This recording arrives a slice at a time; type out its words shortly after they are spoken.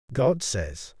God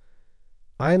says,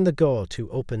 "I am the God who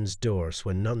opens doors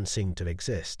when none seem to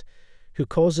exist, who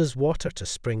causes water to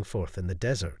spring forth in the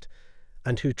desert,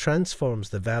 and who transforms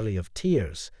the valley of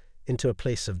tears into a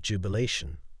place of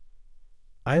jubilation.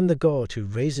 I am the God who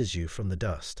raises you from the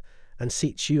dust and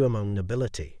seats you among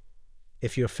nobility.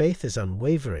 If your faith is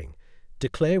unwavering,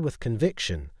 declare with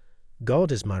conviction,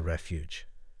 'God is my refuge.'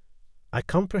 I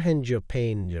comprehend your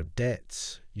pain, your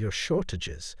debts, your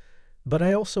shortages, but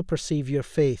I also perceive your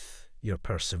faith, your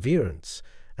perseverance,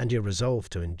 and your resolve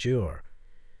to endure.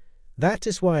 That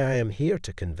is why I am here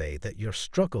to convey that your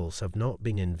struggles have not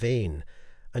been in vain,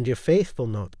 and your faith will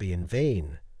not be in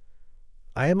vain.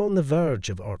 I am on the verge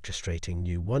of orchestrating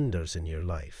new wonders in your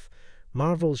life,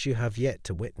 marvels you have yet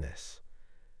to witness.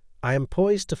 I am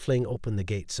poised to fling open the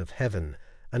gates of heaven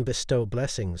and bestow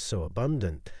blessings so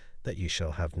abundant that you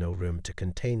shall have no room to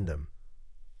contain them.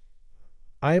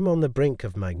 I am on the brink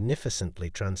of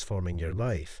magnificently transforming your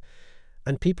life,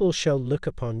 and people shall look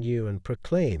upon you and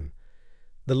proclaim,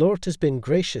 'The Lord has been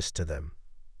gracious to them.'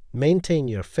 Maintain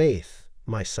your faith,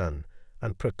 my son,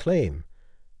 and proclaim,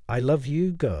 'I love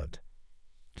you, God.'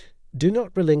 Do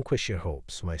not relinquish your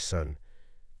hopes, my son.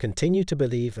 Continue to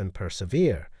believe and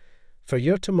persevere, for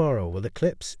your tomorrow will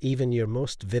eclipse even your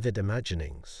most vivid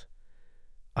imaginings.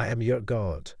 I am your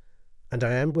God, and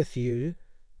I am with you,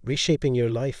 reshaping your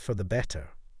life for the better.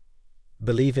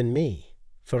 Believe in me,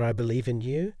 for I believe in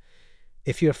you.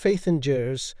 If your faith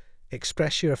endures,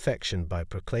 express your affection by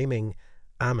proclaiming,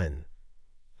 'Amen.'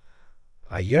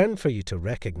 I yearn for you to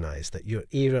recognize that your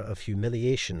era of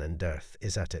humiliation and death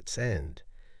is at its end.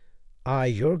 I,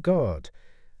 your God,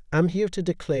 am here to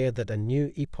declare that a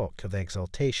new epoch of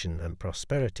exaltation and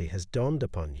prosperity has dawned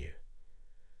upon you.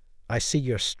 I see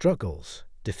your struggles,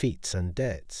 defeats, and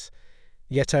debts,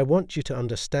 yet I want you to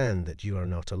understand that you are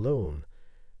not alone.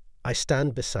 I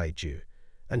stand beside you,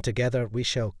 and together we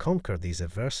shall conquer these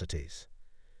adversities.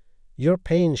 Your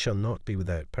pain shall not be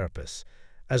without purpose,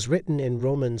 as written in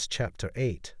Romans chapter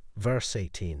 8, verse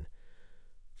 18.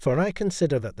 For I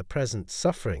consider that the present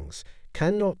sufferings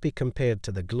cannot be compared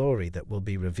to the glory that will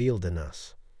be revealed in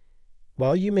us.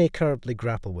 While you may currently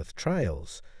grapple with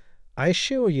trials, I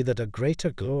assure you that a greater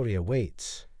glory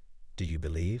awaits. Do you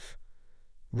believe?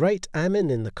 Write Amen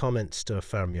in the comments to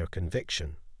affirm your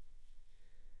conviction.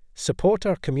 Support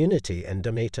our community and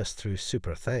donate us through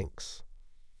Super Thanks.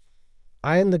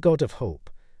 I am the God of hope,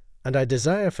 and I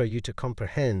desire for you to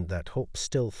comprehend that hope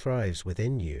still thrives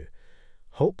within you.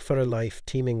 Hope for a life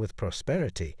teeming with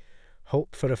prosperity,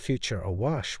 hope for a future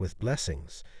awash with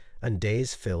blessings, and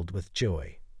days filled with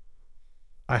joy.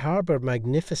 I harbor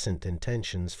magnificent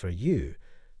intentions for you,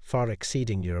 far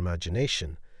exceeding your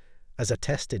imagination, as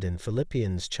attested in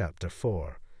Philippians chapter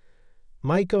 4.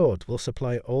 My God will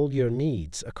supply all your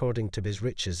needs according to his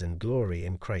riches and glory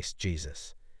in Christ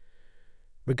Jesus.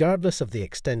 Regardless of the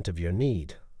extent of your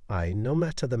need, no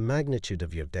matter the magnitude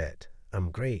of your debt,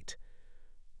 am great.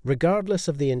 Regardless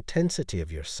of the intensity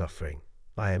of your suffering,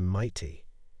 I am mighty.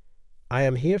 I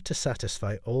am here to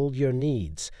satisfy all your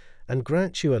needs and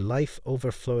grant you a life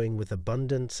overflowing with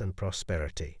abundance and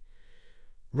prosperity.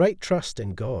 Right trust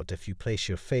in God if you place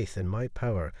your faith in my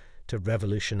power to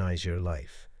revolutionize your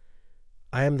life.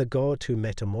 I am the God who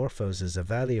metamorphoses a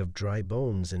valley of dry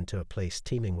bones into a place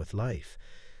teeming with life,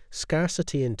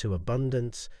 scarcity into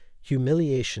abundance,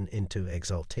 humiliation into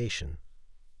exaltation.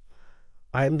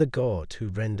 I am the God who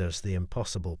renders the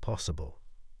impossible possible.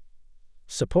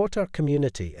 Support our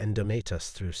community and donate us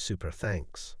through Super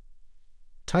Thanks.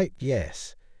 Type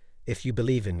yes if you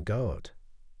believe in God.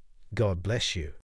 God bless you.